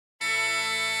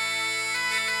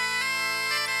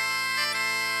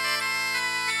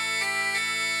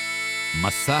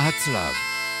מסע הצלב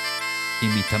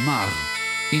עם איתמר,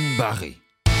 ענברי.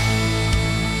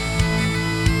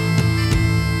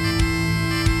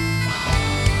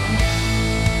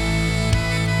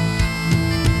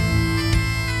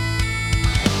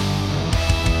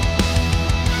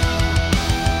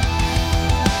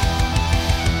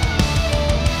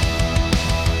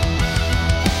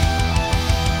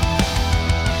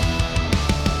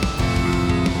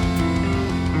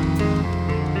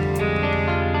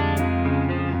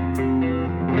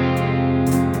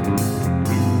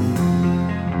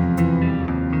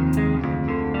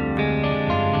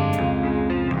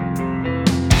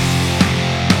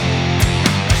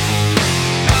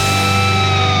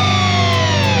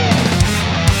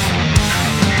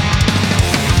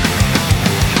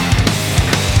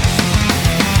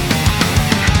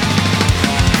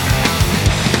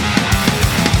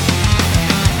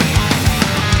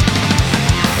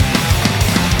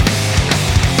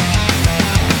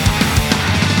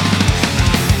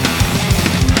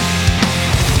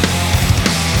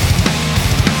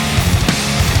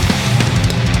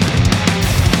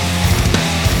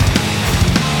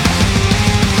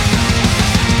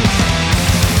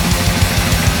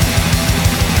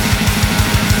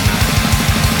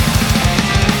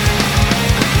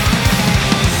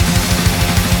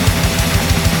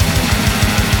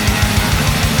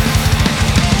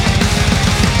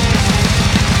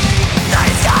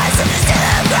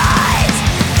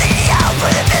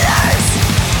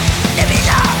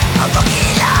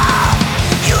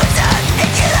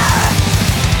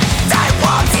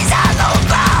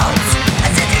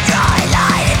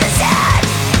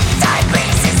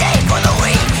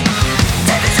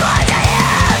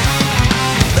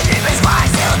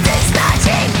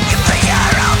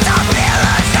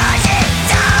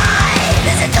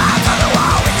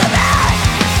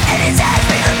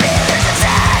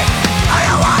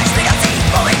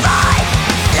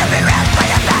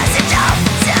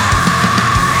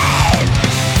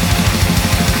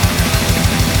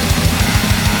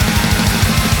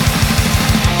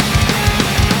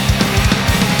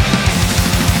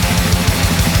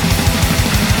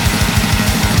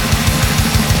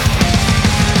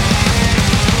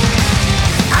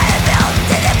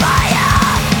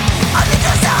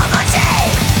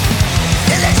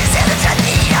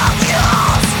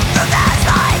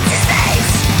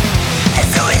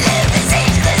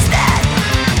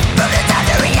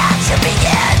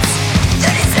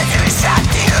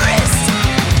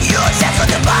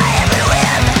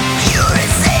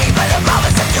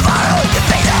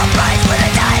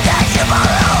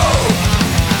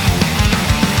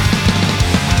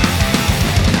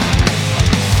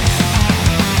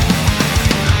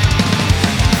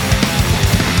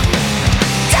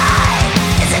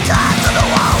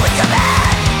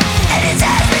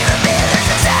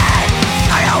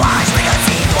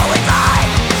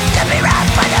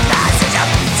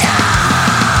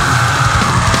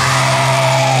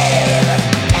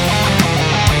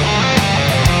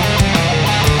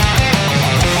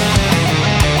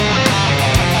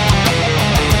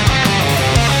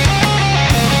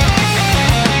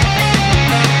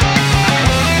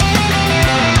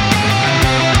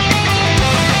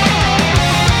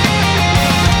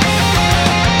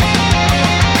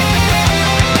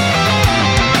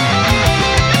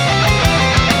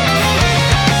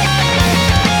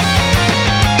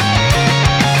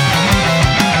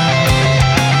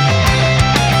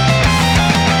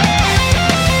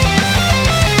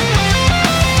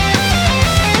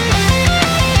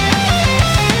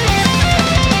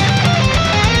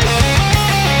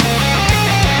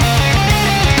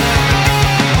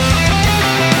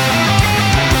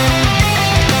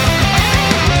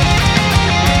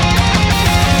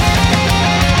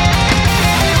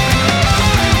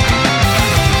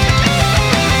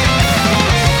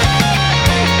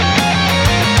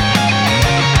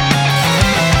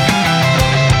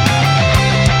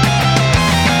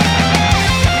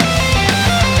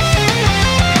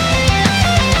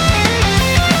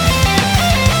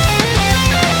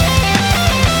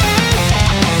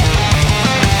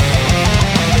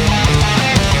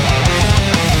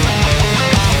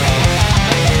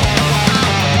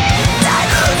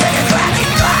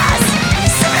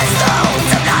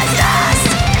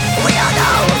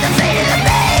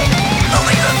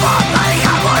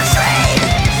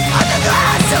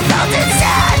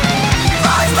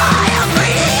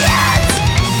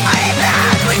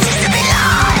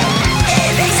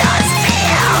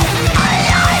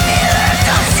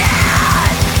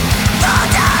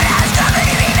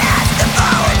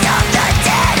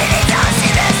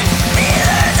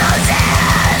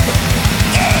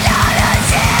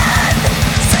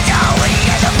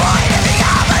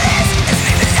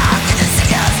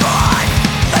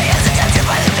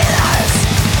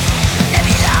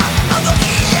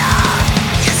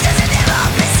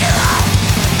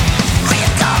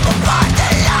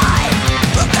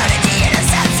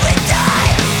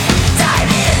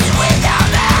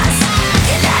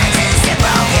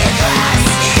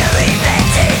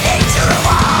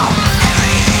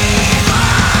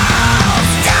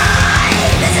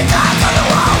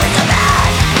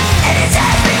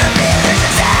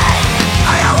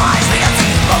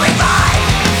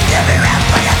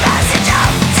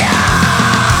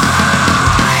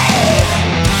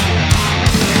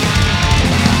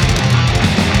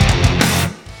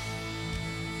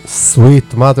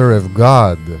 Sweet Mother of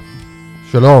God.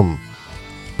 שלום.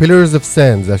 Pillars of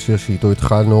Sand זה השיר שאיתו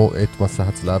התחלנו את מסע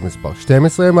הצלב מספר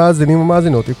 12. מאזינים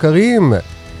ומאזינות יקרים,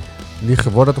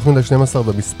 לכבוד התוכנית ה-12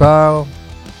 במספר,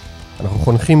 אנחנו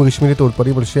חונכים רשמית את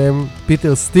האולפנים על שם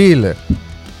פיטר סטיל,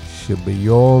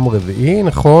 שביום רביעי,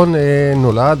 נכון,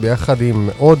 נולד ביחד עם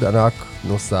עוד ענק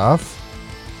נוסף,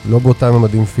 לא באותם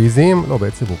ממדים פיזיים, לא,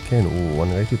 בעצם הוא כן,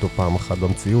 אני ראיתי אותו פעם אחת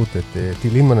במציאות, את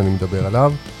טילינמן אני מדבר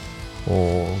עליו,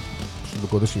 או פשוט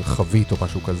בגודל של חבית או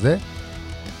משהו כזה.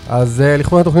 אז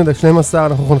לכבוד התוכנית ה-12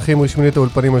 אנחנו חונכים רשמית את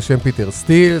האולפנים על שם פיטר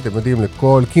סטיל. אתם יודעים,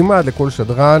 כמעט לכל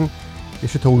שדרן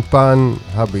יש את האולפן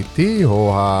הביתי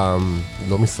או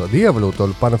לא משרדי, אבל הוא את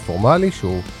האולפן הפורמלי,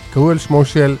 שהוא קרוי על שמו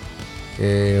של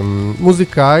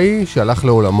מוזיקאי שהלך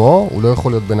לעולמו, הוא לא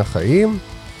יכול להיות בין החיים.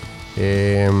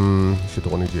 יש את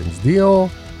רוני ג'יימס דיו,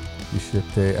 יש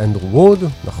את אנדרו ווד,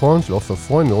 נכון, של עופר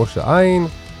פרוין מראש העין,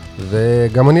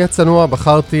 וגם אני הצנוע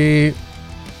בחרתי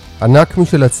ענק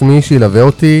משל עצמי שילווה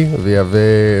אותי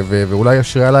ואולי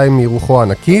ישרה עליי מרוחו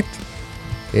הענקית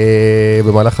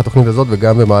במהלך התוכנית הזאת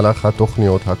וגם במהלך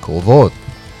התוכניות הקרובות.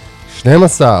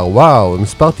 12, וואו,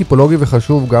 מספר טיפולוגי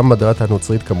וחשוב גם בדרת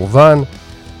הנוצרית כמובן.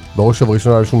 בראש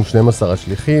ובראשונה על שום 12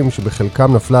 השליחים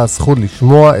שבחלקם נפלה הזכות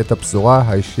לשמוע את הבשורה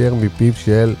הישר מפיו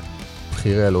של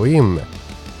בחירי אלוהים.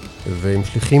 ועם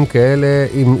שליחים כאלה,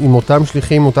 עם אותם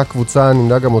שליחים, אותה קבוצה,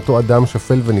 נמנה גם אותו אדם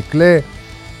שפל ונקלה,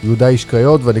 יהודה איש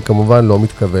קריות, ואני כמובן לא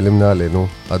מתכוון למנהלנו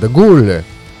הדגול.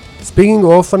 ספיקינג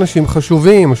אוף אנשים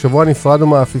חשובים, השבוע נפרדנו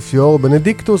מהאפיפיור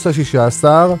בנדיקטוס ה-16,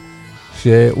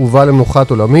 שהובא למנוחת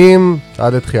עולמים,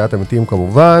 עד לתחיית המתים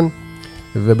כמובן,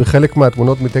 ובחלק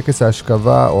מהתמונות מטקס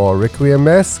ההשכבה, או הרקוויאם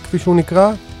מס, כפי שהוא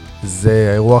נקרא, זה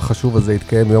האירוע החשוב הזה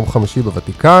התקיים ביום חמישי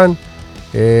בוותיקן.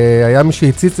 היה מי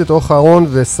שהציץ לתוך הארון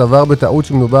וסבר בטעות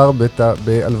שמדובר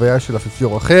בהלוויה של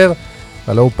אפיפיור אחר,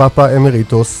 הלא הוא פאפה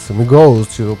אמריטוס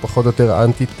מגוסט, שהוא פחות או יותר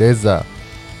אנטי-תזה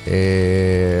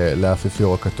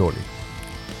לאפיפיור הקתולי.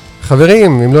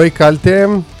 חברים, אם לא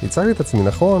הקלתם, הצגתי את עצמי,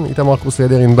 נכון? איתמר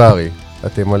ענברי.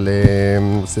 אתם על...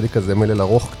 עושה לי כזה מלל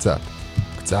ארוך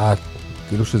קצת,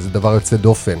 כאילו שזה דבר יוצא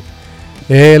דופן.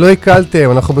 לא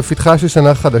הקלתם, אנחנו בפתחה של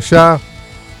שנה חדשה,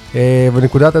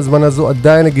 ונקודת הזמן הזו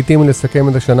עדיין לגיטימי לסכם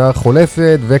את השנה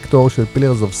החולפת. וקטור של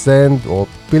Pillars of Sand, או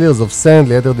Pillars of Sand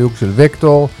ליתר דיוק של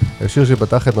וקטור, השיר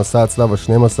שפתח את מסע הצלב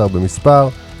ה-12 במספר,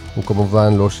 הוא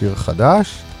כמובן לא שיר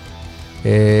חדש.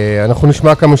 אנחנו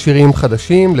נשמע כמה שירים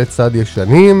חדשים לצד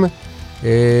ישנים,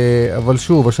 אבל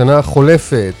שוב, השנה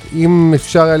החולפת, אם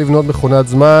אפשר היה לבנות מכונת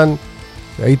זמן,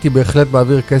 הייתי בהחלט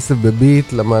מעביר כסף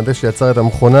בביט למהנדס שיצר את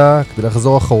המכונה כדי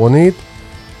לחזור אחרונית,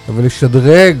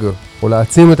 ולשדרג או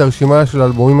להעצים את הרשימה של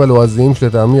האלבומים הלועזיים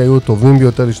שלטעמי היו טובים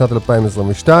ביותר לשנת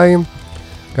 2022,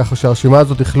 ככה שהרשימה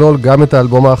הזאת תכלול גם את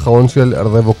האלבום האחרון של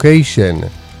Revocation.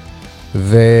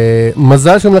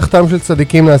 ומזל שמלאכתם של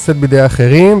צדיקים נעשית בידי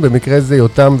אחרים, במקרה זה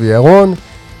יותם וירון,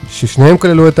 ששניהם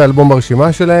כללו את האלבום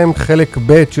ברשימה שלהם, חלק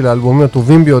ב' של האלבומים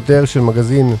הטובים ביותר של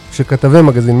מגזין, שכתבי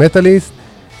מגזין מטאליסט,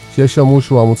 שיש אמרו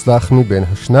שהוא המוצלח מבין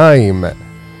השניים.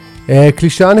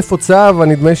 קלישה נפוצה,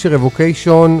 ונדמה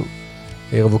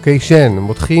Revocation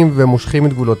מותחים ומושכים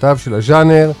את גבולותיו של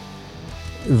הז'אנר,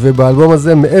 ובאלבום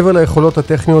הזה מעבר ליכולות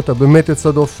הטכניות הבאמת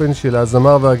יוצאות דופן של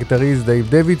הזמר והגיטריסט דייב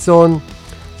דוידסון,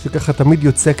 שככה תמיד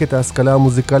יוצק את ההשכלה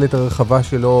המוזיקלית הרחבה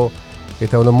שלו,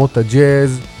 את העולמות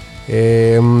הג'אז.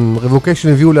 Revocation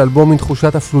הביאו לאלבום עם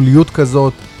תחושת אפלוליות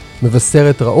כזאת,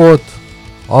 מבשרת רעות,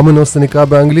 אומנוס זה נקרא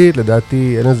באנגלית,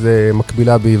 לדעתי אין איזה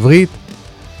מקבילה בעברית,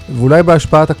 ואולי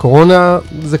בהשפעת הקורונה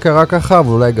זה קרה ככה,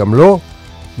 ואולי גם לא.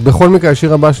 בכל מקרה,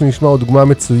 השיר הבא שנשמע הוא דוגמה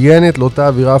מצוינת לאותה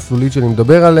אווירה אפלולית שאני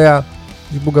מדבר עליה.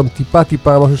 יש בו גם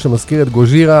טיפה משהו שמזכיר את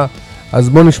גוז'ירה, אז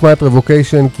בואו נשמע את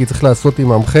Revocation, כי צריך לעשות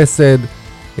עמם חסד,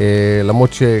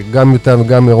 למרות שגם יותם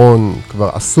וגם אירון כבר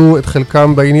עשו את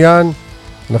חלקם בעניין.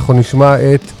 אנחנו נשמע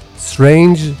את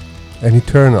Strange and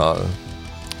Eternal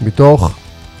מתוך,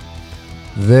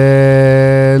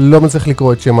 ולא מצליח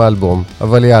לקרוא את שם האלבום,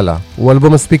 אבל יאללה, הוא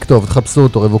אלבום מספיק טוב, תחפשו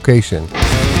אותו, Revocation.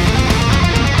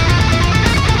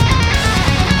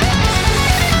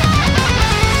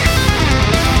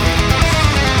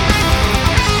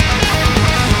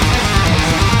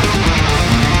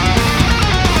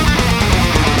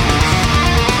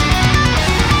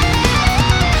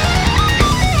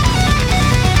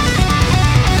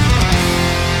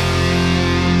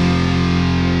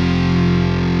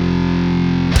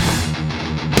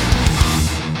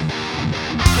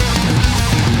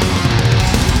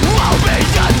 Be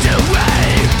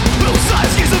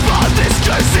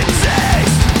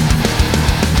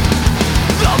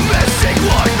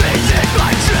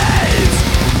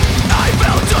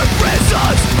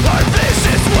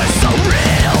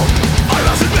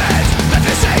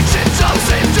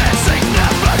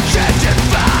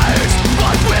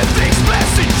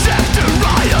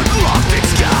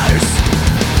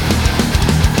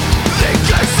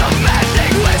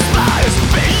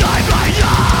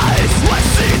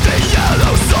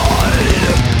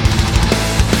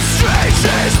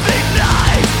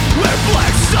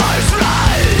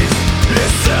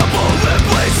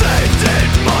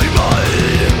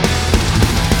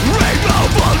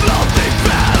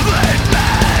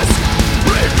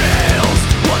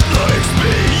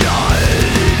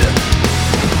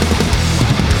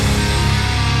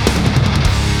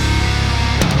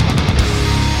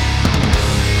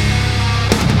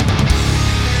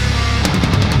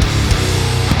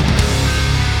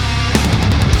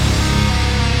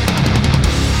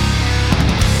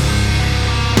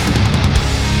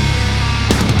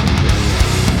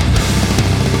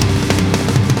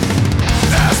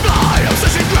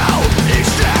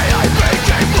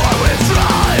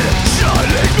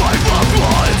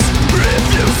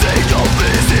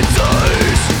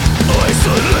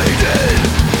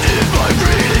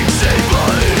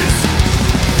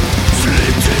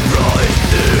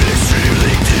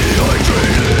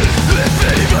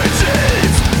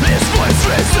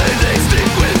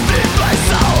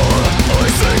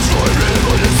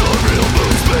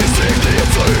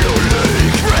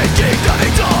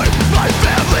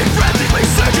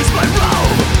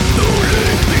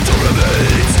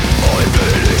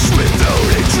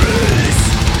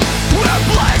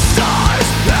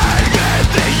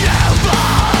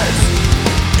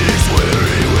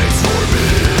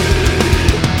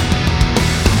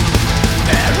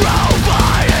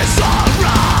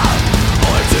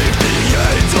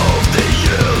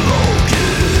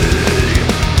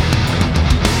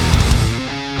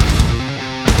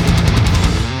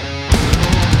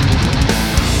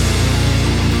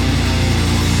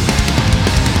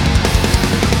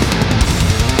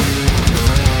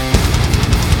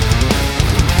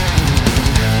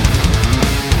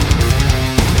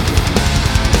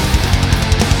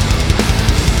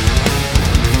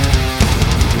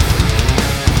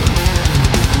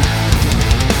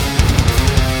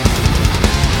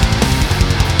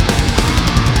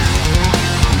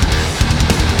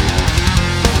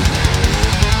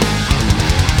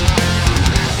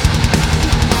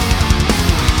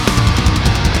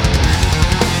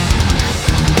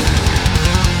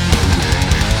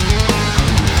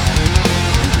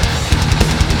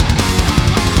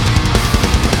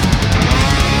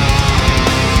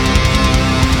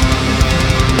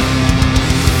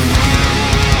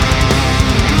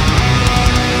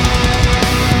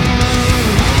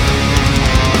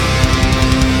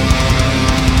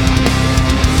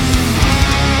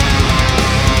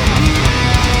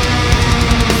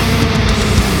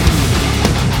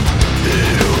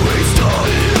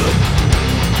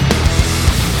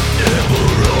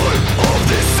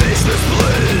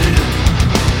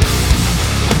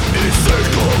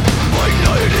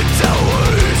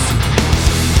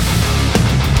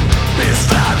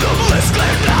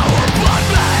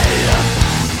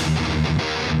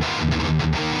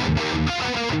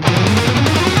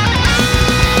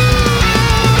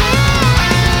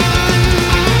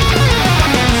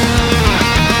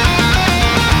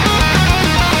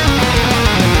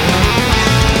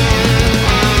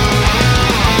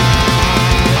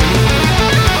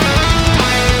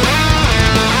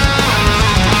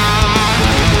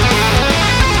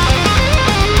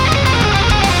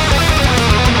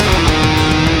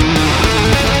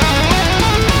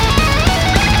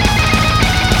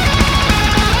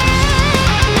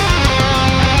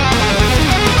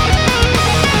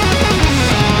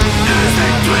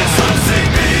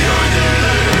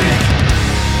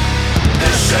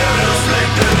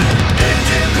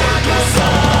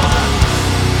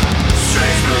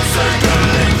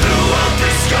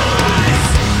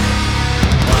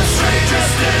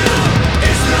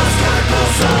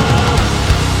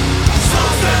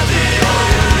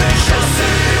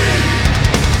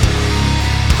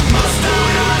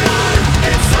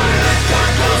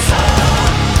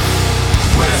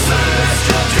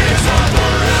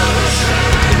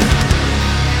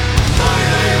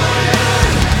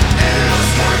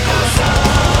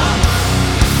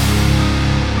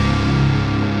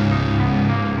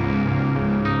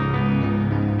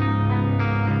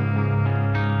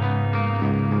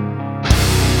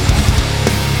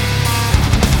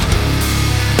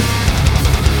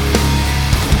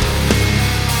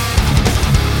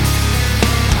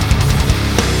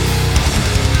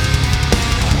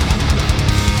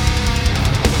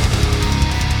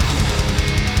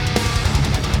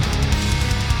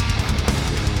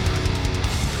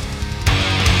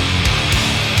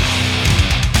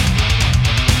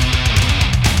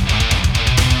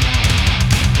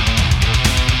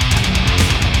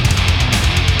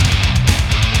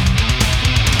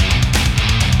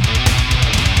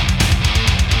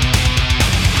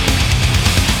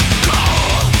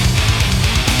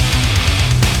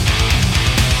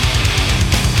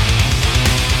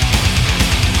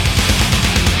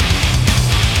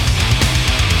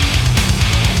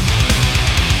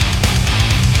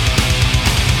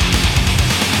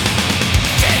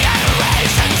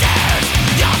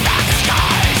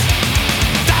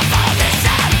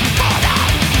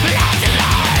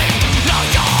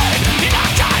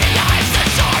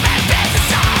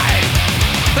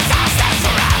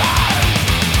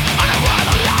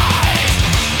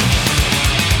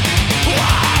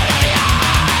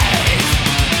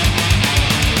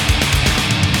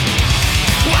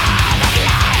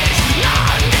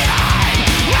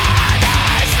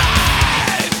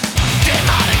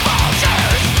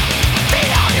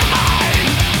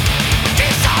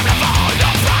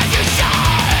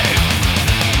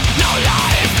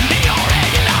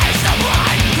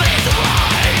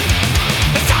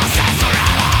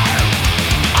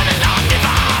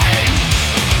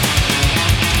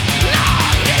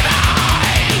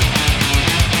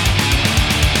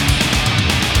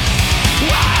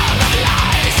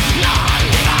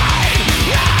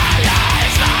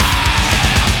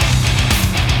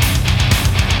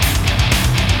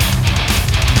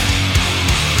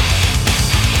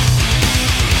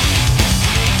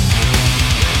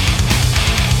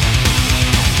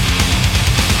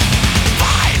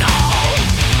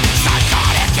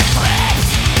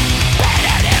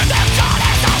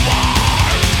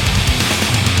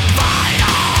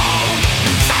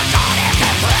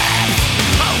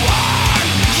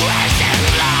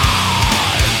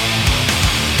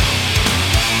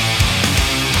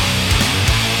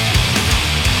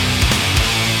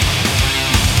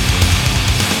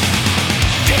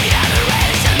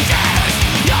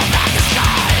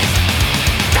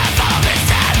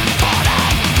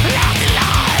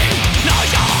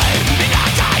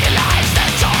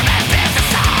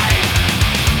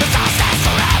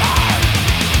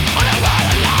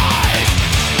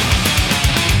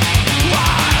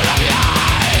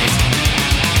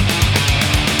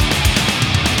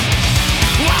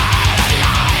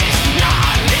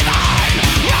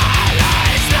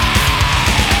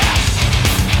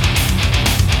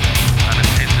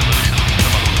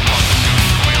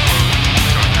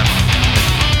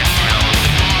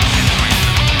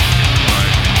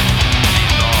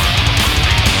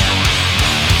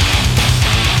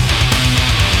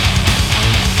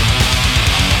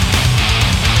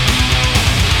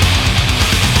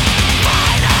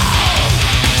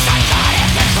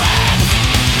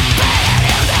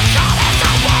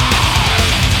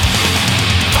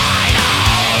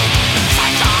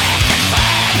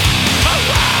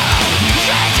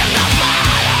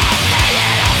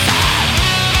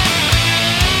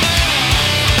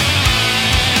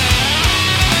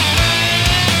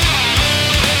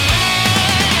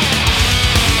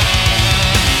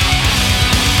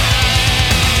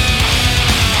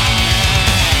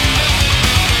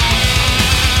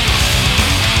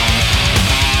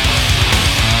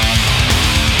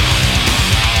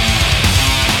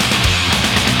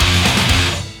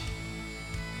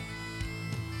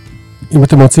אם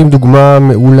אתם רוצים דוגמה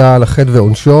מעולה על החטא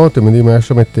ועונשו, אתם יודעים, היה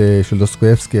שם את, של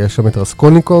דוסטויבסקי, היה שם את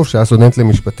רסקולניקוב, שהיה סטודנט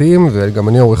למשפטים, וגם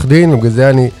אני עורך דין, ובגלל זה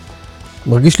אני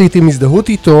מרגיש לעתים הזדהות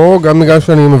איתו, גם בגלל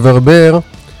שאני מברבר,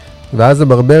 ואז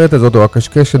הברברת הזאת, או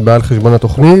הקשקשת בעל חשבון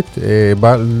התוכנית,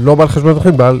 לא בעל חשבון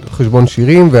התוכנית, בעל חשבון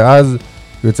שירים, ואז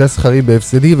יוצא שכרי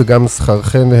בהפסדי, וגם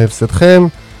שכרכם והפסדכם,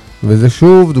 וזה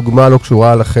שוב דוגמה לא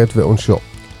קשורה על החטא ועונשו.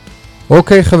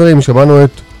 אוקיי חברים, שמענו את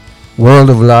World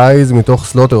of Lies מתוך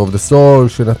Slaughter of the Soul,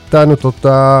 שנתן את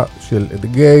אותה של את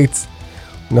גייטס,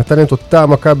 נתן את אותה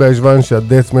מכה בהשבן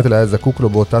שהדאט מטל היה זקוק לו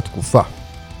באותה תקופה.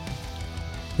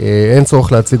 אין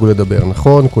צורך להציג ולדבר,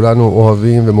 נכון? כולנו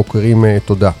אוהבים ומוכרים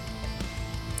תודה.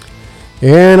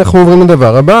 אנחנו עוברים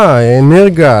לדבר הבא,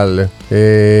 נרגל,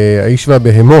 האיש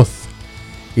והבהמות.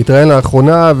 התראיין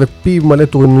לאחרונה ופיו מלא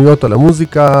טורנויות על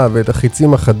המוזיקה, ואת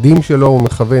החיצים החדים שלו הוא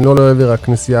מכוון לא לעבר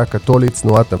הכנסייה הקתולית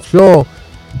צנועת נפשו,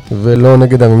 ולא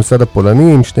נגד הממסד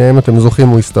הפולני. עם שניהם אתם זוכרים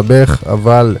הוא הסתבך,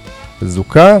 אבל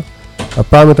זוקה.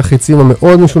 הפעם את החיצים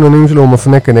המאוד משוננים שלו הוא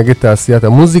מפנה כנגד תעשיית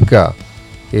המוזיקה.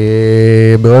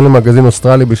 בראיון למגזין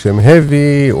אוסטרלי בשם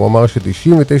Heavy, הוא אמר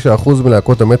ש99%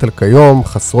 מלהקות המטל כיום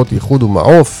חסרות ייחוד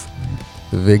ומעוף,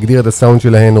 והגדיר את הסאונד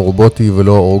שלהן רובוטי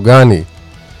ולא אורגני.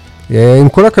 עם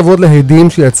כל הכבוד להדים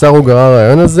שיצר או גרר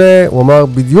הרעיון הזה, הוא אמר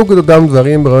בדיוק את אותם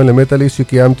דברים בראיון למטליסט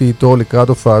שקיימתי איתו לקראת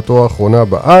הופעתו האחרונה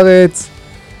בארץ.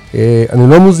 אני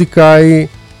לא מוזיקאי,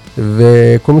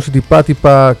 וכל מי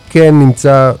שטיפה כן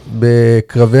נמצא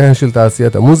בקרביה של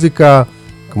תעשיית המוזיקה,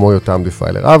 כמו יותם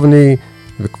דפיילר אבני,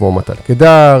 וכמו מתן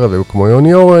קדר, וכמו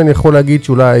יוני אורן, יכול להגיד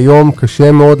שאולי היום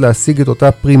קשה מאוד להשיג את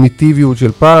אותה פרימיטיביות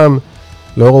של פעם,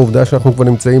 לאור העובדה שאנחנו כבר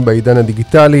נמצאים בעידן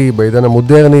הדיגיטלי, בעידן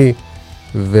המודרני,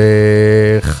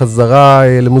 וחזרה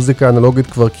למוזיקה אנלוגית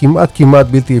כבר כמעט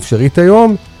בלתי אפשרית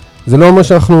היום. זה לא אומר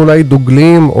שאנחנו אולי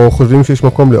דוגלים או חושבים שיש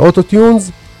מקום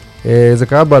לאוטוטיונס. זה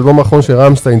קרה באלבום האחרון של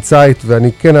רמסטיין צייט,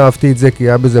 ואני כן אהבתי את זה כי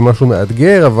היה בזה משהו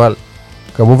מאתגר, אבל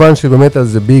כמובן שבאמת על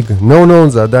זה ביג נו,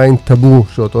 זה עדיין טאבו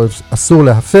שאותו אסור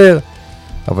להפר,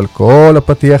 אבל כל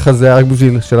הפתיח הזה רק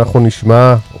בשביל שאנחנו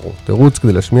נשמע, או תירוץ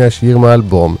כדי להשמיע שיר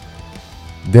מהאלבום,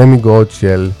 דמיגוד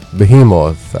של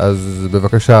Behemoth. אז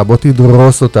בבקשה, בוא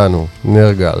תדרוס אותנו,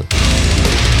 נרגל.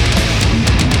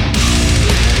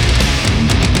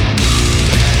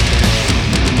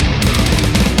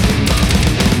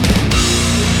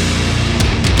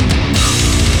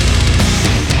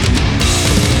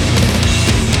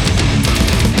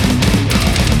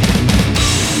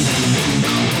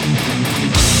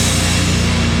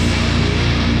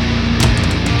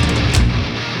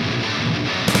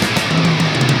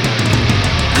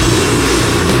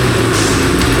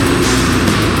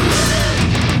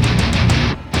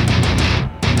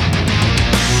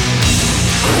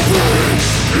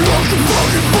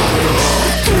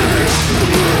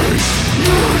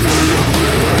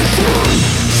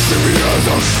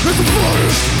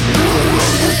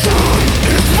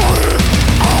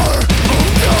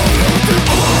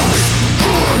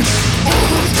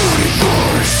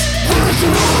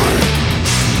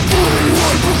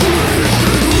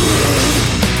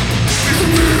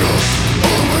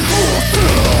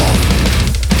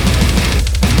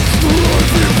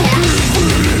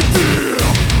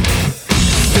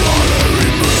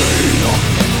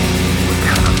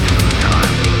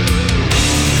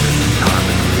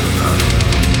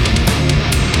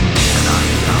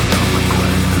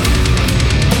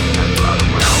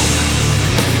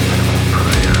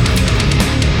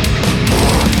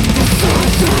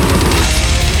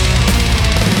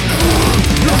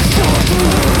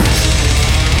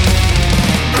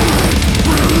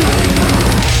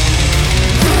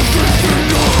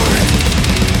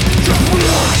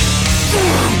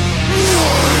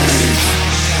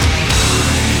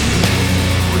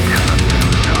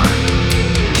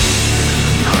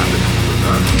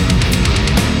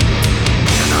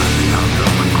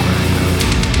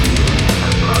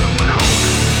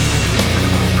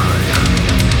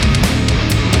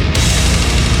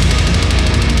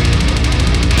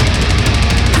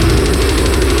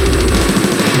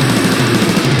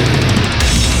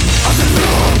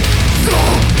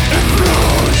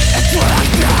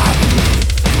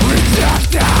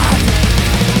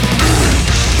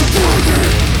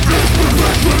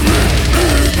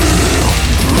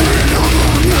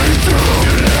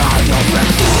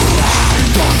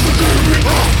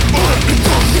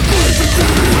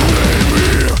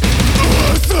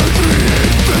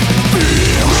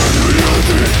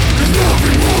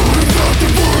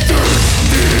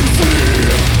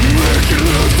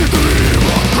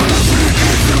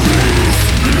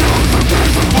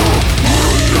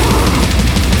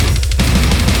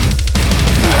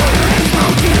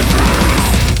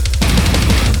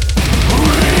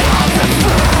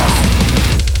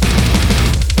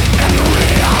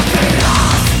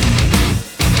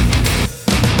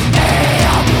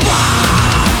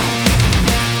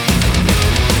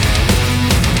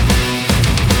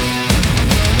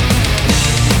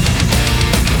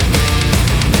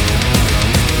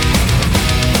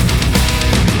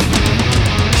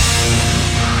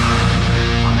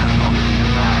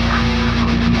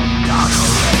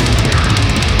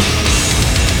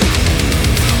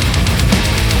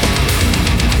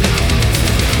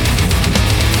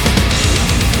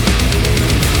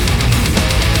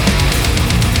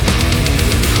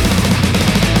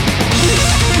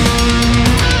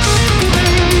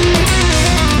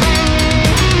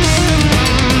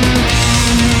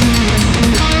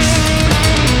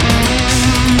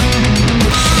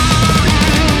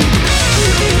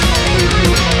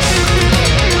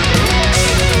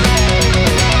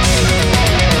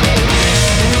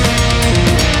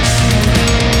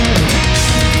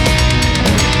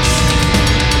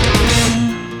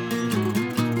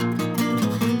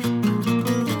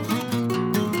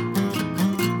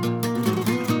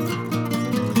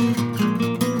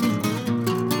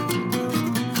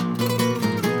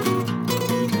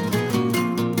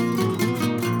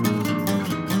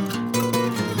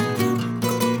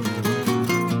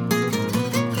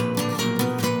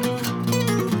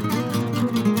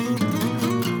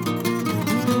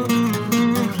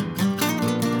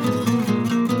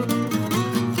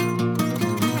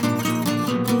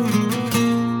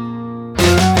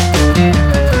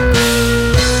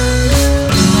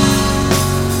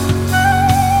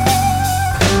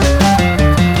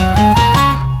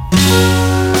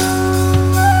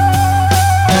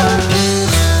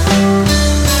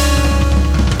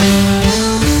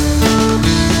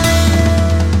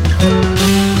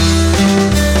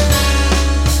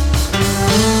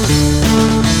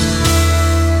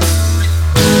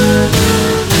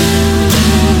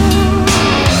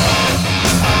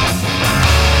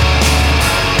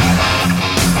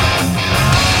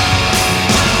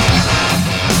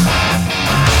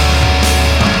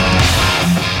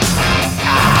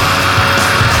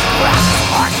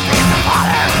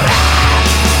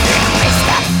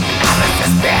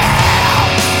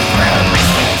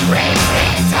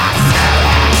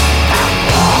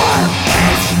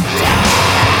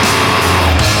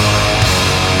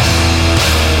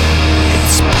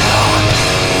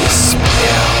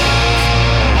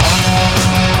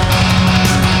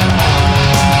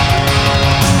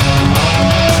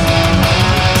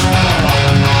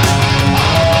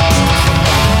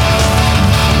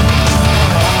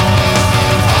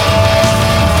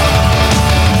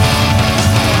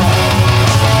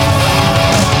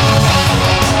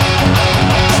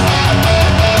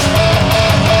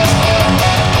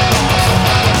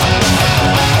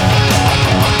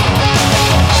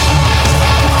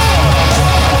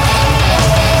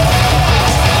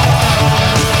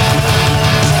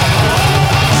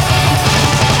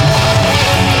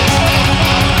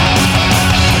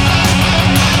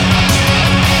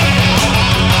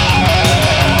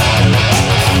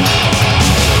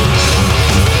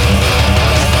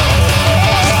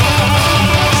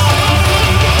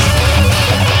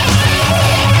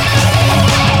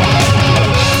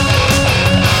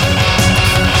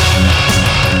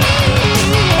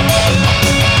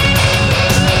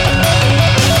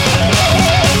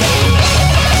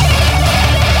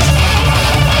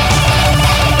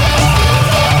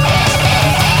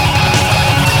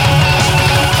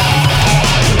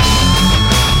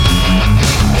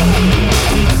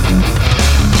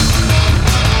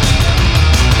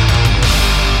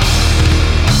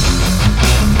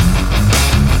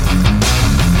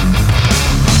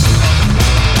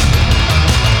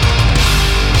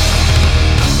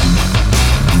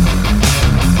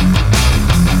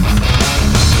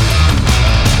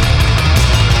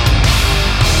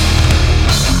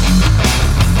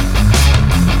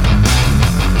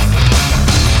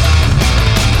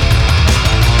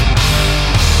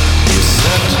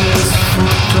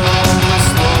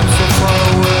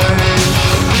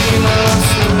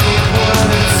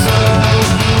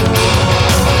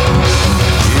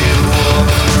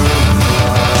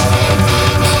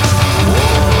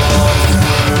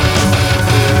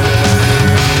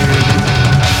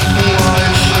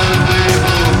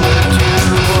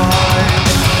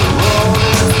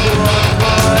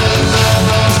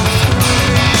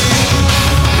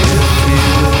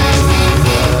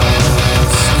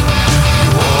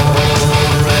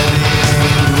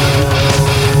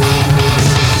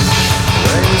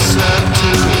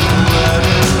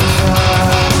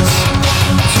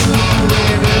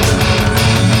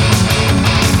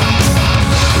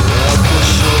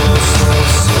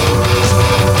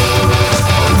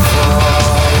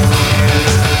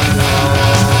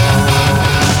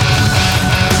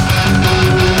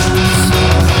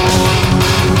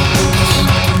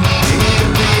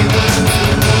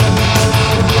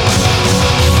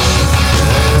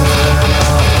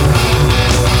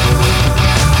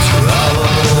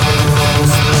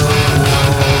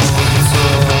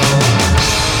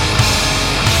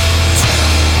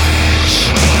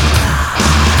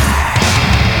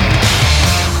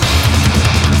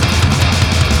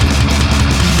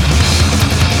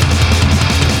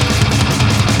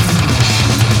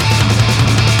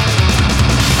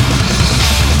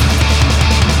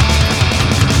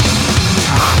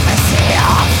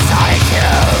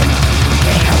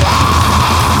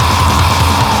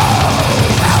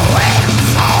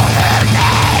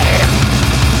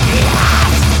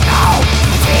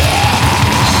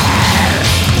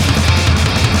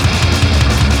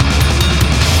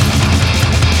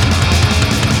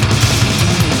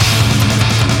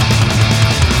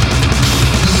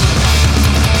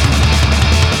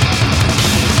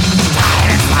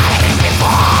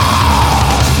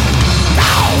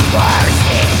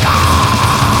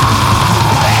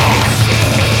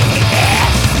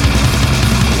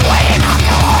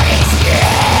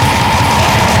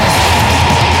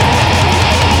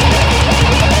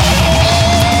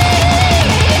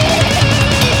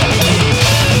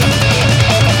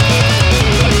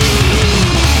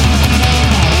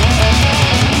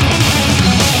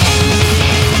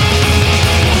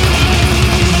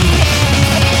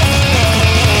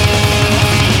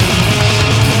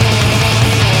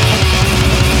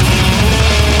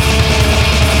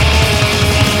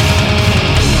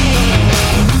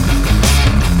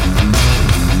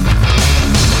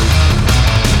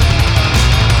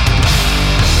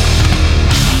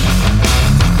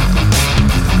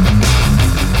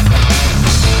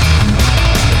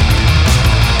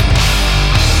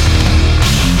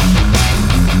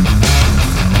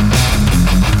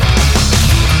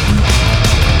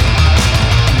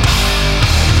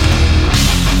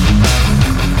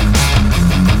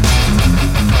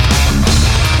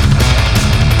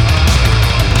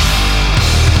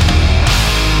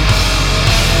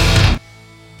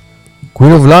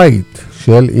 Queen of Light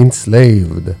של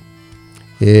Enslaved,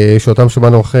 שאותם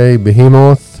שמענו אחרי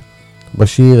Behemoth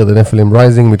בשיר The Nephilim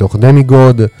Rising מתוך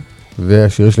Demigod,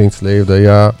 והשיר של Enslaved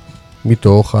היה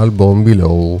מתוך האלבום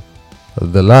Below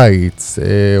The Lights.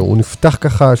 הוא נפתח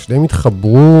ככה, שניהם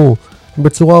התחברו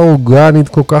בצורה אורגנית,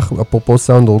 כל כך, אפרופו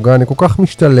סאונד אורגני, כל כך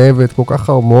משתלבת, כל כך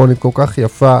הרמונית, כל כך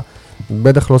יפה.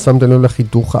 בטח לא שמתם לב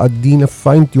לחיתוך העדין,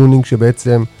 הפיינטיונינג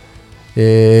שבעצם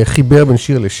חיבר בין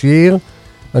שיר לשיר.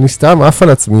 אני סתם עף על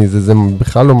עצמי, זה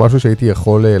בכלל לא משהו שהייתי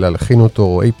יכול להלחין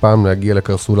אותו אי פעם להגיע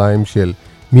לקרסוליים של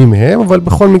מי מהם, אבל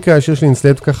בכל מקרה השיר של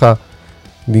Enslaved ככה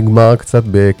נגמר קצת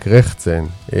בקרחצן,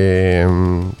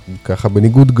 ככה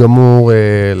בניגוד גמור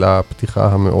לפתיחה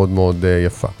המאוד מאוד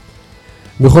יפה.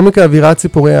 בכל מקרה אווירת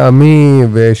ציפורי העמי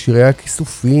ושירי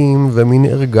הכיסופים ומין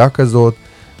ערגה כזאת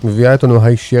מביאה אותנו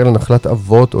הישר לנחלת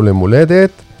אבות או למולדת,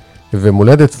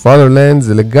 ומולדת Fatherland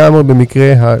זה לגמרי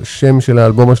במקרה השם של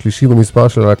האלבום השלישי במספר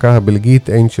של הלהקה הבלגית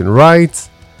Ancient Rites.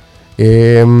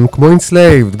 כמו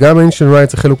Enslaved, גם Ancient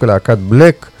Rites החלו כלהקת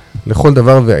בלק לכל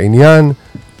דבר והעניין,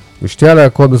 ושתי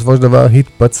הלהקות בסופו של דבר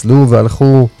התפצלו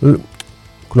והלכו,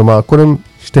 כלומר קודם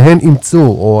שתיהן אימצו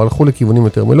או הלכו לכיוונים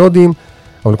יותר מלודיים,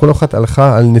 אבל כל אחת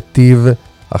הלכה על נתיב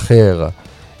אחר.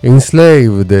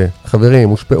 Enslaved, חברים,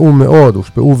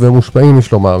 הושפעו ומושפעים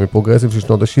יש לומר, מפרוגרסיב של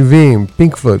שנות ה-70,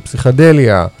 פינק פלויד,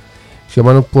 פסיכדליה,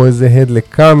 שמענו פה איזה הד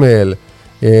לקאמל,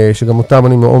 שגם אותם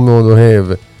אני מאוד מאוד אוהב,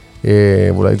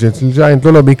 אולי ג'נטל ג'יינט,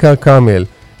 לא, בעיקר קאמל,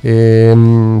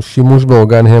 שימוש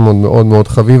באורגן המונד מאוד מאוד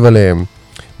חביב עליהם.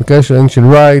 מקרה של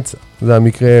Ancient Rites, זה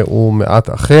המקרה הוא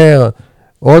מעט אחר,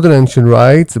 עוד על Ancient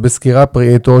Rites, בסקירה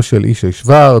פריאתו של אישי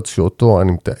שוורץ, שאותו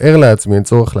אני מתאר לעצמי, אין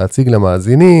צורך להציג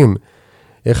למאזינים,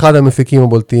 אחד המפיקים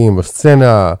הבולטים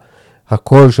בסצנה,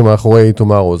 הקול שמאחורי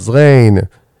איתמר עוזריין,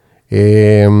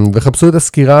 וחפשו את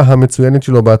הסקירה המצוינת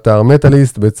שלו באתר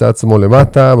מטאליסט, בצד שמאל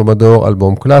למטה, במדור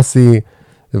אלבום קלאסי,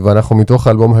 ואנחנו מתוך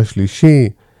האלבום השלישי,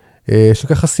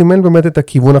 שככה סימן באמת את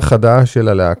הכיוון החדש של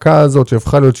הלהקה הזאת,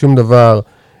 שהפכה להיות שום דבר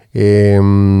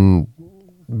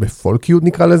בפולקיות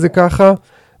נקרא לזה ככה.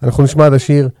 אנחנו נשמע את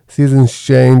השיר Seasons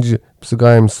Change,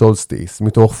 בסוגריים Solstice,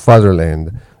 מתוך Fatherland.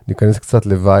 ניכנס קצת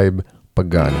לווייב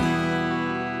פגאני.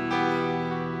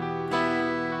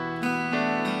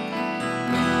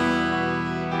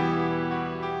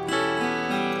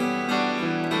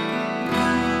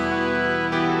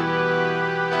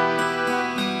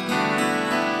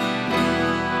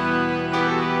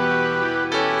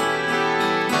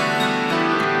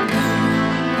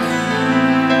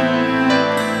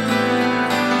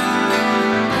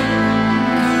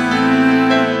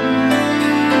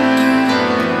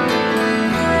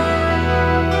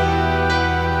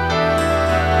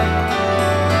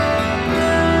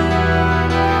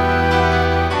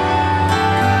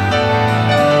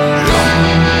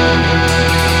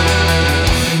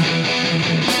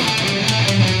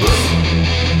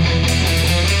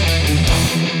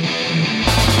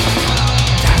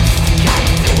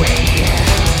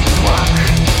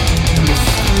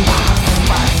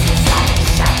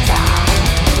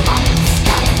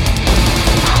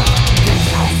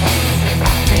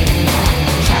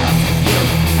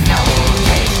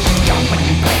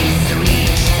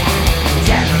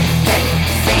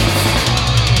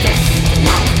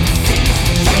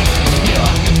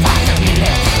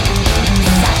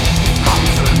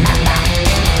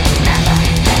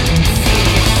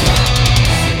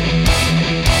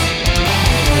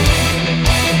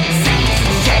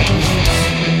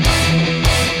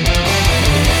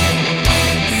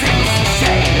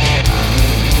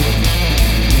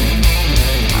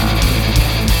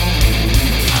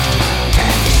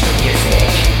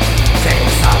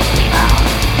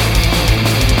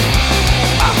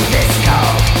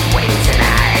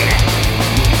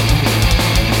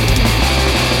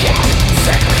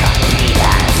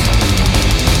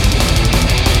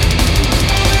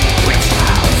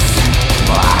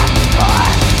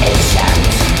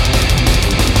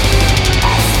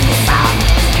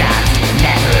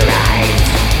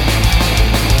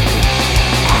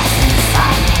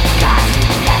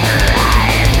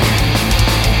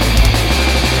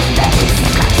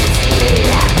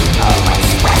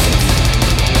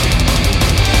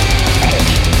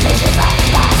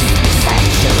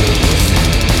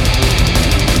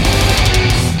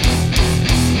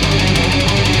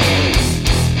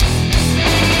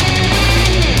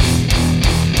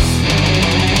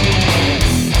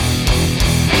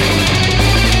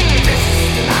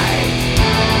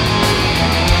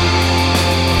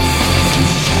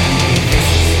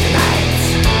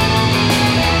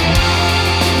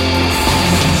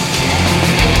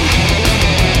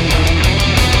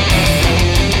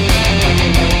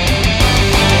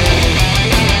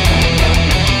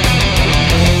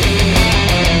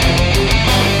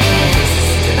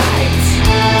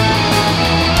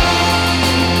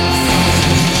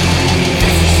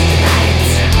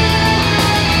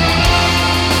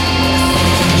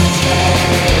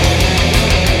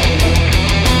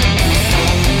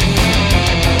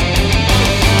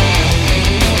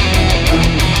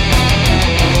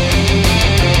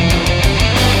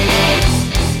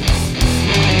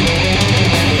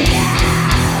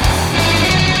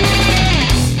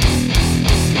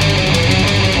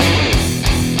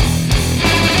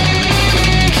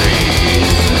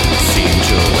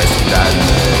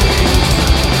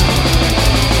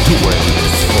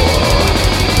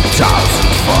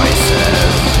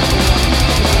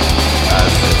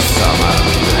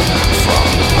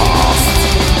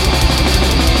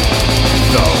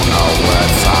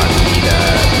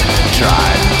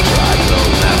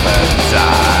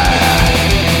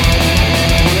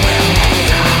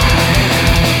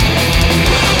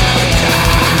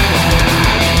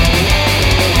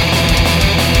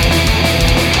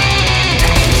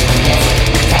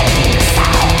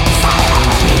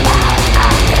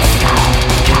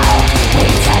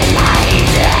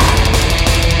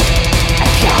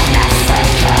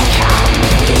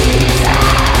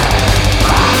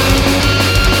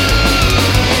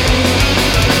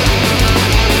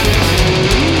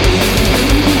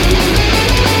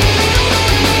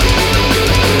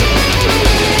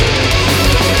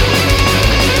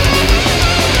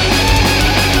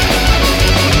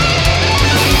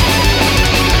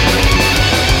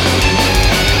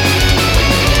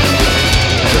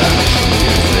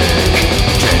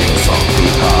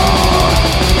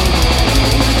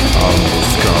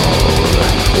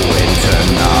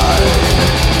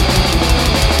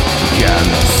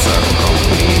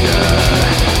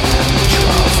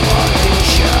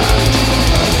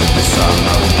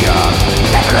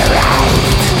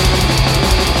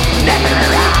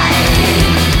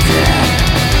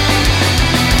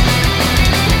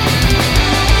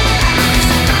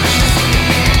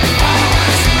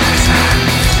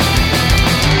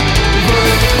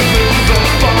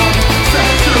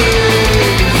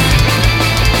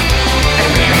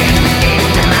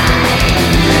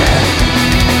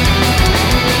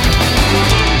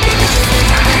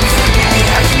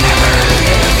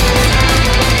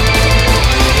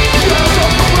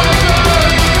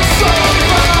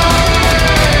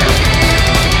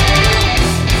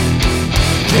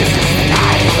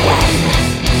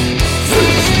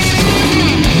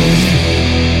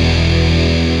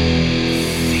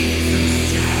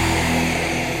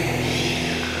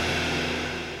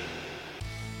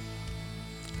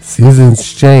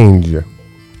 Seasons change.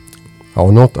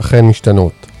 העונות אכן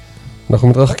משתנות. אנחנו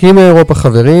מתרחקים מאירופה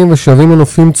חברים ושבים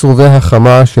לנופים צרובי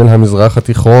החמה של המזרח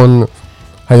התיכון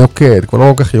היוקד. כבר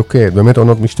לא כל כך יוקד, באמת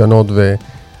עונות משתנות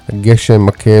והגשם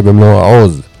מכה במלוא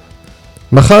העוז.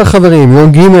 מחר חברים,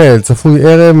 יום ג' צפוי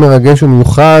ערב מרגש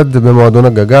ומיוחד במועדון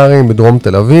הגגארים בדרום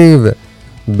תל אביב.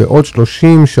 בעוד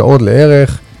 30 שעות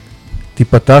לערך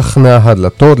תיפתחנה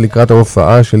הדלתות לקראת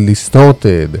ההופעה של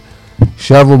Distorted.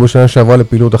 שבו בשנה שעברה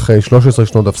לפעילות אחרי 13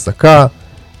 שנות הפסקה.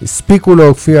 הספיקו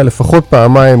להופיע לפחות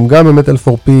פעמיים גם במטל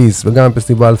פור פיס וגם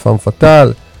בפסטיבל פאם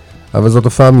פטל, אבל זאת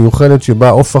הופעה מיוחדת שבה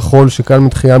עוף החול שקל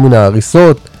מתחייה מן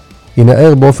ההריסות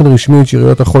ינער באופן רשמי את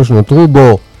שיריות החול שנותרו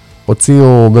בו.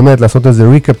 הוציאו באמת לעשות איזה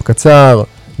ריקאפ קצר.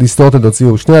 דיסטורטד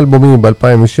הוציאו 2 אלבומים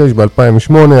ב-2006,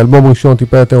 ב-2008, אלבום ראשון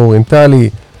טיפה יותר אוריינטלי,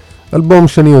 אלבום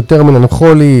שני יותר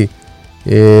מלנכולי,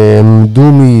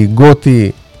 דומי,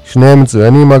 גותי, שניהם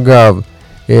מצוינים אגב.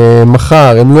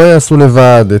 מחר הם לא יעשו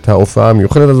לבד את ההופעה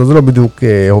המיוחדת הזאת, זה לא בדיוק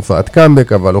הופעת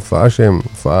קאמבק, אבל הופעה שהם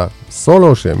הופעה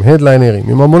סולו, שהם הדליינרים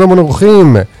עם המון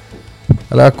אורחים.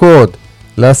 הלהקות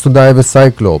Last to Die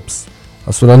וסייקלופס,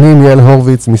 הסולנים יעל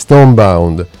הורוויץ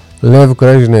מסטורמבאונד, לב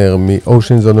קרז'נר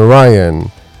מ-Oceans on Orion,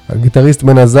 הגיטריסט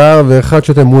בן עזר ואחד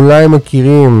שאתם אולי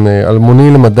מכירים,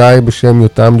 אלמוני למדי בשם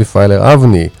יותם דיפיילר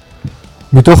אבני.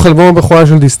 מתוך אלבום הבכורה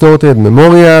של דיסטורטד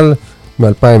ממוריאל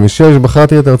מ-2006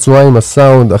 בחרתי את הרצועה עם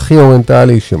הסאונד הכי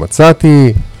אוריינטלי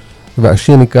שמצאתי,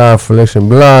 והשיר נקרא Flesh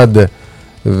and Blood,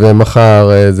 ומחר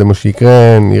זה מה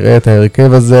שיקרה, נראה את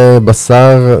ההרכב הזה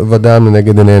בשר ודם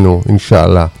לנגד עינינו,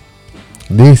 אינשאללה.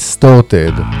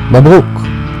 דיסטורטד, מברוק.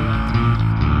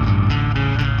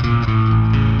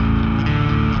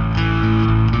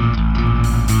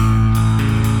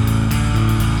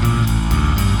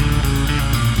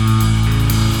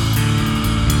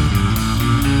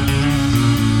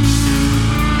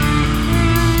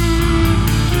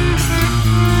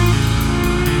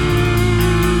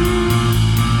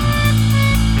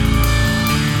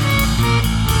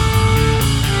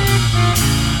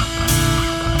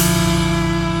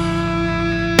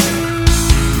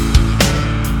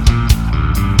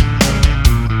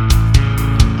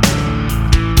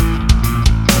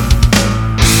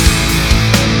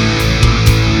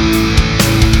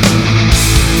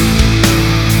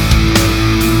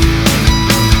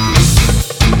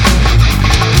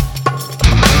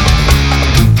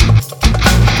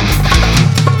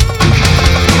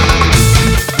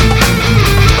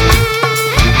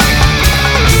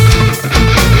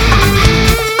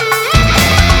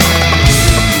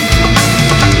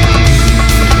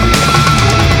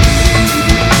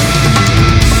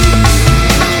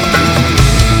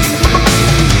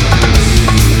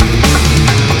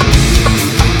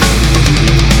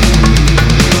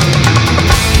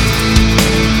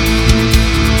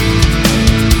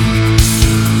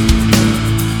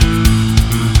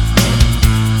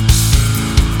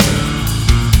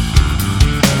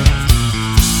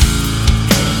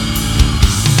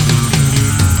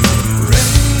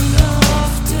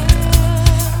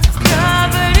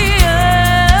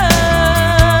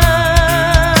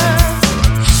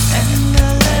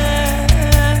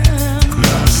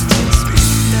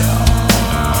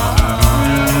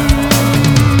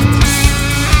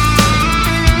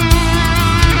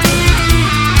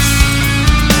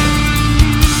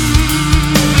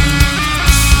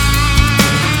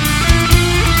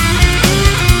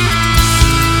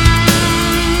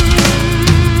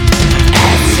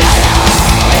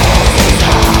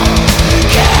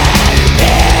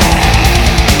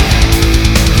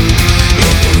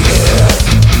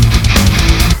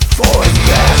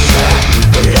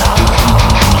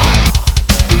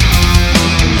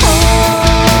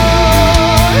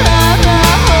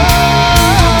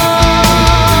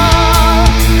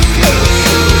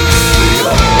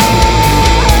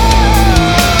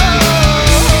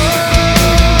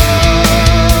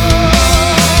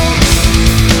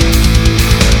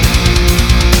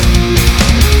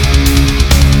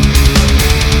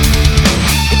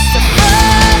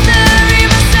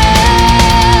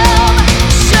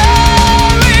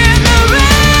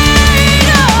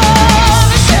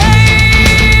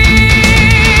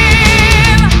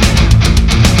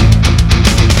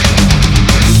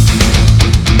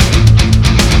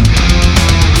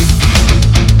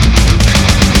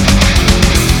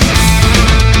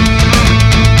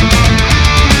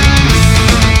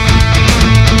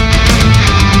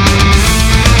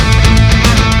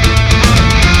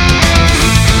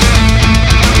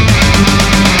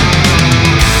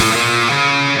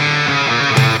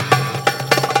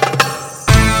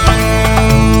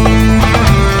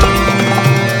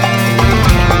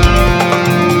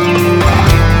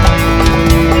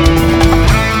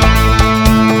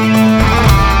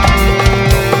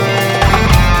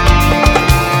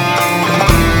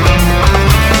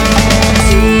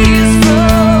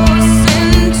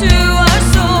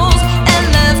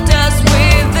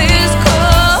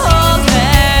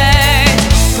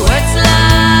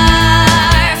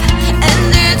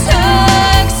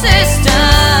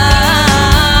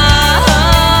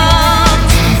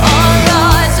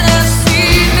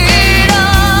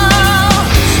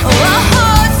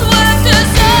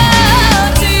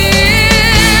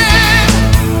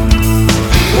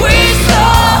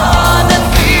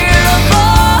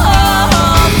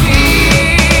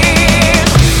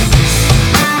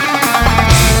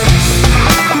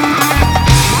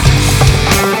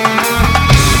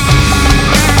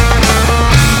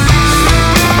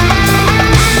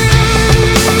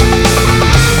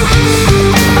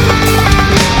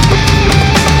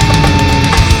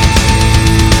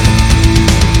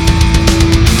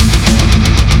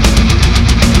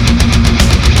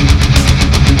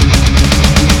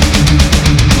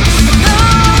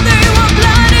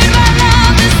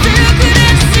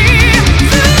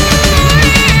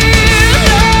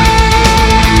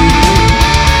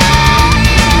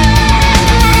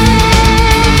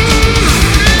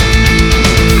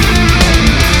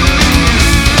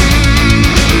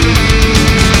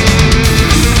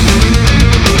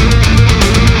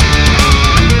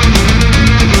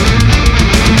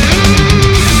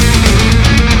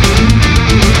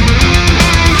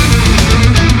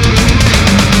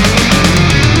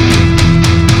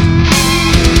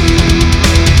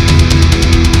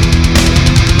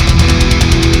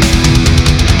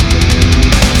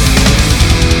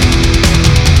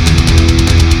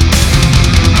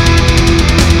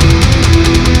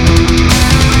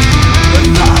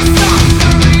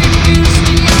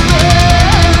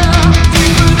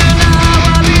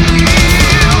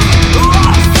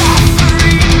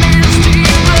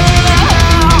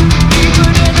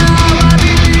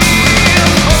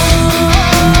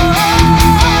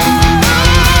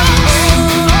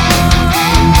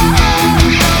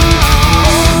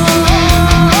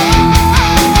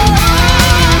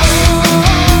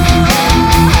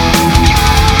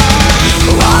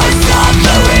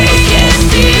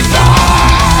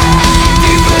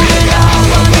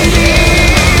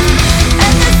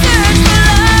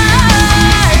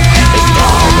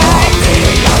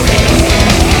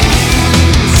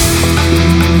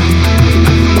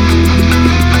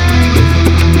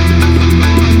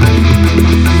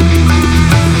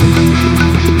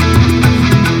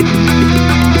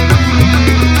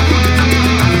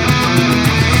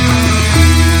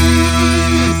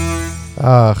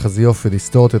 איזה יופי,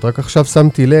 דיסטורטד. רק עכשיו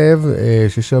שמתי לב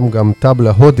שיש שם גם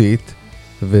טבלה הודית,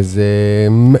 וזה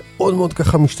מאוד מאוד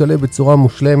ככה משתלב בצורה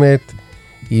מושלמת,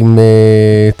 עם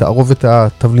תערובת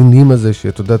התבלינים הזה,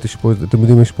 שאתה יודעת, אתם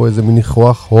יודעים, יש פה איזה מין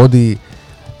ניחוח הודי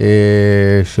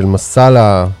של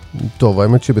מסאלה. טוב,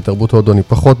 האמת שבתרבות הודו אני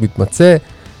פחות מתמצא,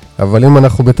 אבל אם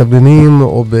אנחנו בתבלינים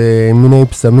או במיני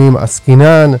פסמים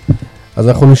עסקינן, אז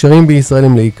אנחנו נשארים בישראל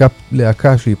עם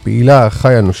להקה שהיא פעילה,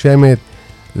 חיה, נושמת,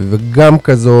 וגם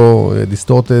כזו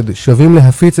דיסטורטד, שווים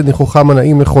להפיץ את ניחוחם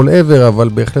הנעים לכל עבר, אבל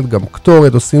בהחלט גם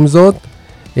קטורת עושים זאת,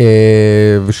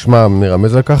 ושמם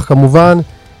נרמז על כך כמובן.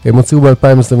 הם הוציאו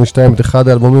ב-2022 את אחד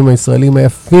האלבומים הישראלים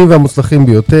היפים והמוצלחים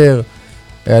ביותר,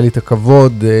 היה לי את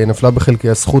הכבוד, נפלה בחלקי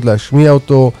הזכות להשמיע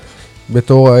אותו,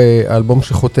 בתור האלבום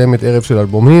שחותם את ערב של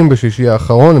אלבומים בשישי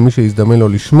האחרון, למי שהזדמן לו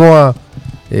לשמוע,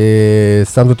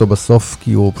 שמתי אותו בסוף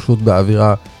כי הוא פשוט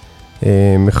באווירה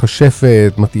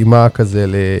מחשפת, מתאימה כזה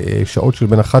לשעות של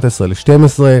בין 11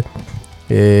 ל-12,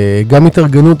 גם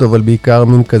התארגנות אבל בעיקר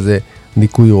מין כזה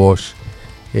ניקוי ראש.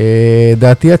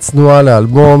 דעתי הצנועה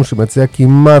לאלבום שמציע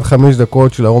כמעט 5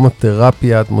 דקות של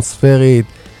ארומתרפיה אטמוספרית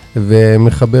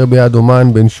ומחבר ביד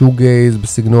אומן בין שוגייז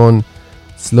בסגנון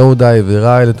סלואו דיי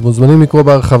ורייל. אתם מוזמנים לקרוא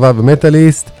בהרחבה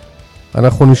במטליסט.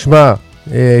 אנחנו נשמע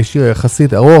שיר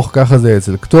יחסית ארוך, ככה זה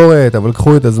אצל קטורת, אבל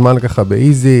קחו את הזמן ככה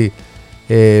באיזי,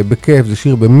 בכיף, זה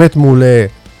שיר באמת מעולה.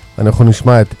 אנחנו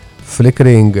נשמע את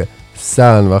Flickering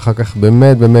Sun, ואחר כך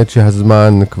באמת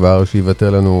שהזמן כבר שיוותר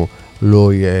לנו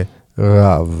לא יהיה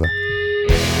רב.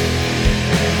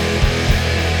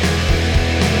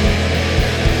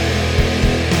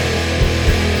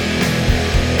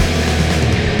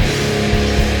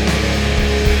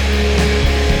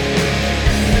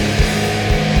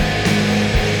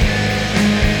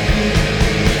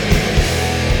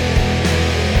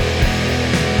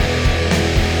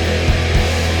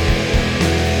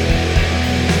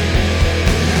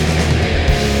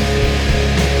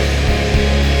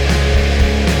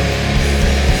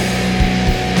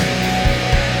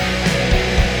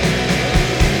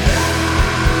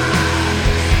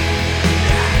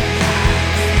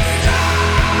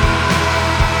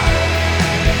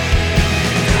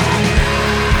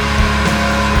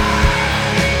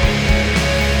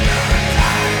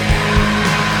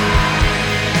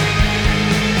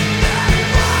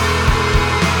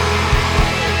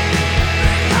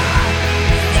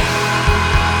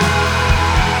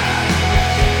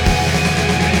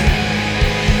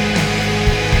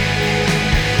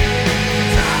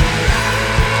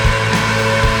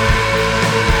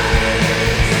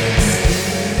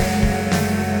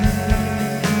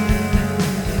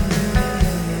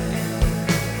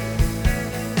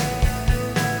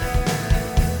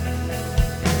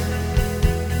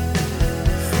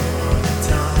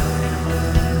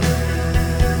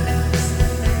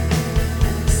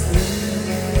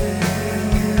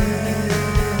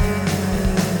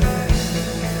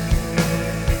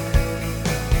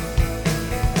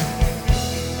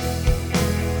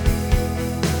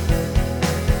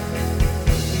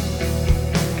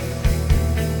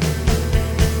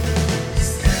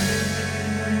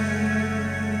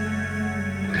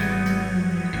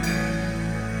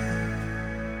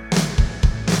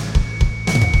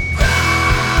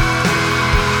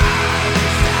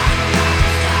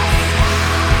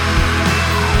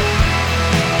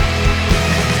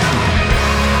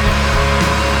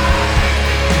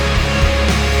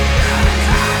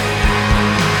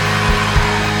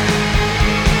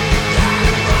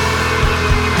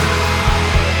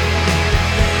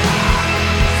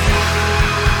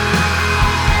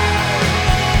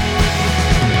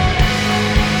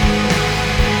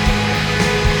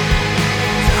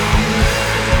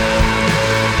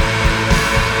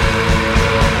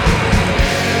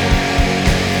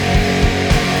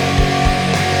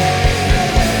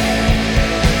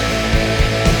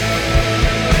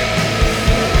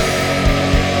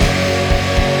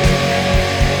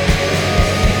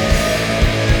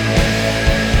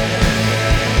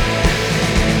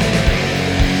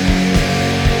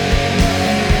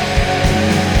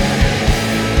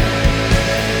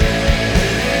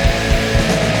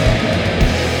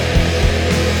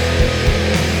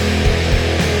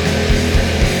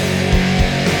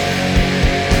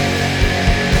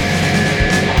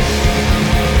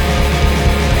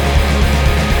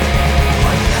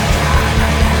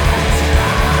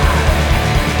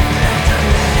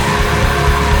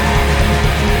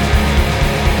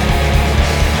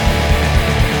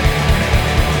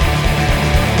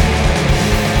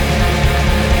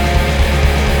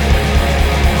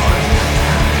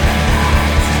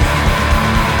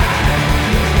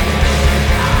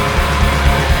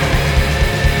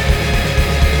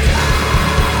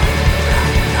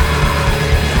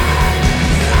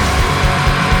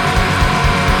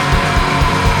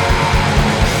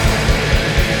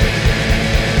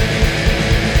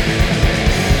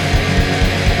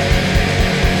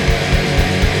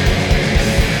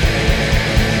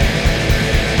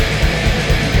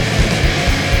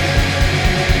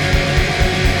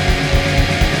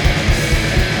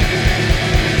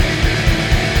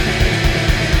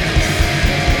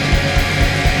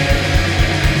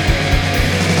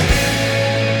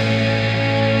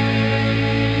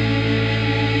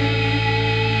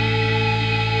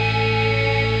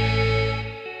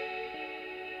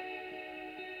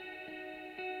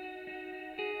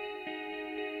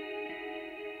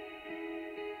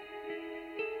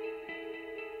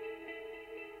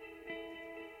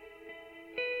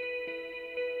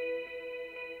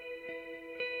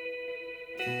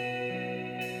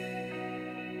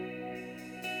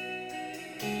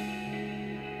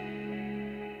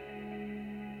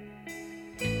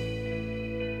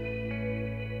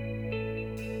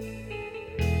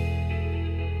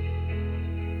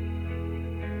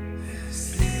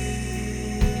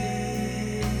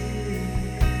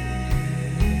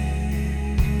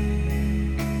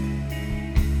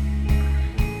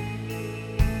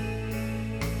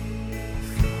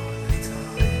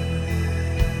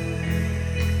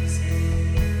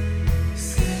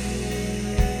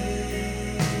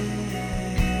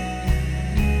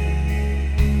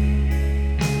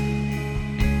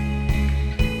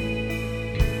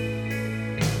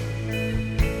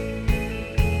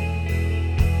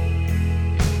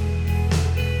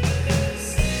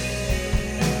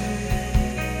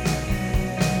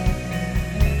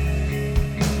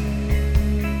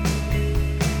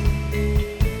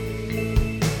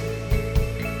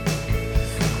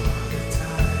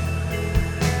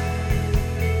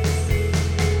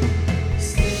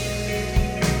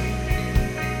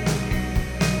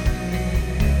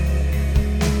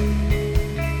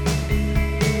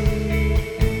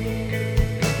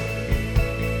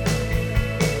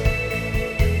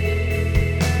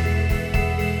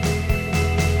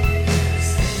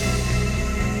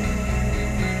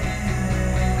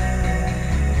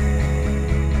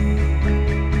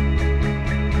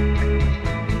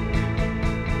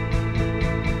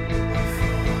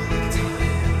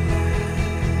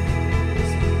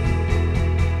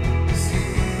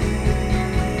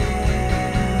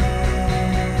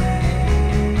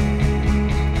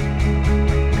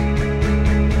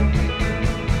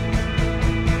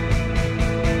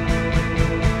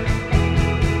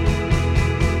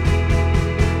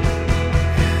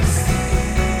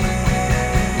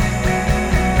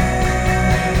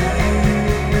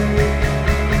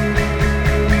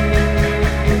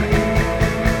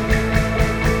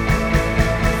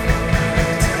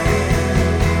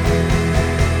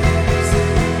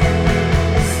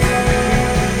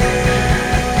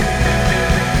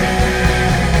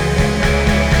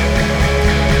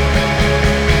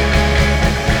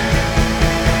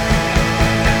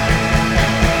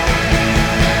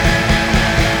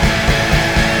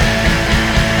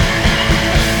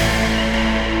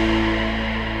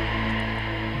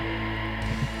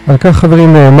 על כך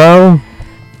חברים נאמר,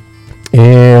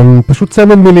 פשוט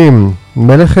צמד מילים,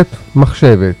 מלאכת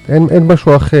מחשבת, אין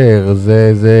משהו אחר,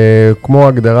 זה כמו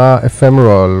הגדרה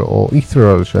ephemeral או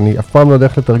ethereal, שאני אף פעם לא יודע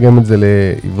איך לתרגם את זה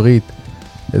לעברית,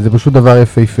 זה פשוט דבר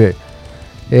יפהפה.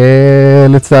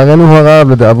 לצערנו הרב,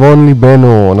 לדאבון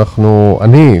ליבנו,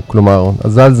 כלומר,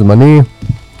 אזל זמני,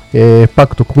 פג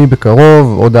תוקמי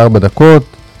בקרוב, עוד 4 דקות,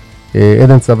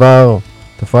 עדן צוואר,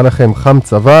 תפרה לכם חם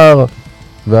צוואר,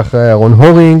 ואחרי אהרון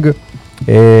הורינג,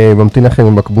 ממתין לכם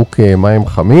עם בקבוק מים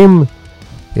חמים,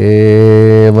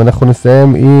 ואנחנו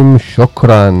נסיים עם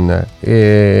שוקרן,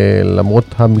 למרות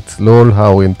המצלול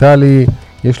האוריינטלי,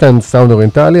 יש להם סאונד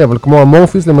אוריינטלי, אבל כמו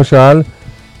המורפיס למשל,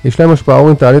 יש להם השפעה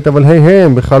אוריינטלית, אבל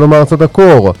הם בכלל לא מארצות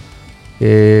הקור.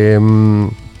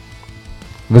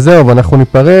 וזהו, ואנחנו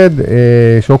ניפרד,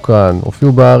 שוקרן,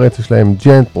 הופיעו בארץ, יש להם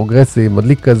ג'נט, פרוגרסיב,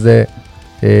 מדליק כזה,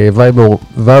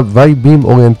 וייבים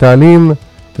אוריינטליים,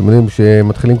 אתם יודעים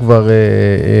שמתחילים כבר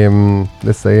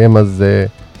לסיים, אז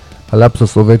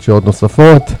הלפסוס עובד שעות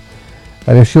נוספות.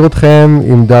 אני אשאיר אתכם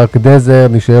עם דארק דזר,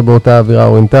 נשאר באותה אווירה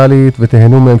אוריינטלית,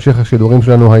 ותהנו מהמשך השידורים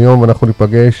שלנו היום, ואנחנו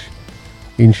ניפגש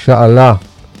אינשאללה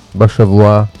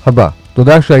בשבוע הבא.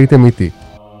 תודה שהייתם איתי.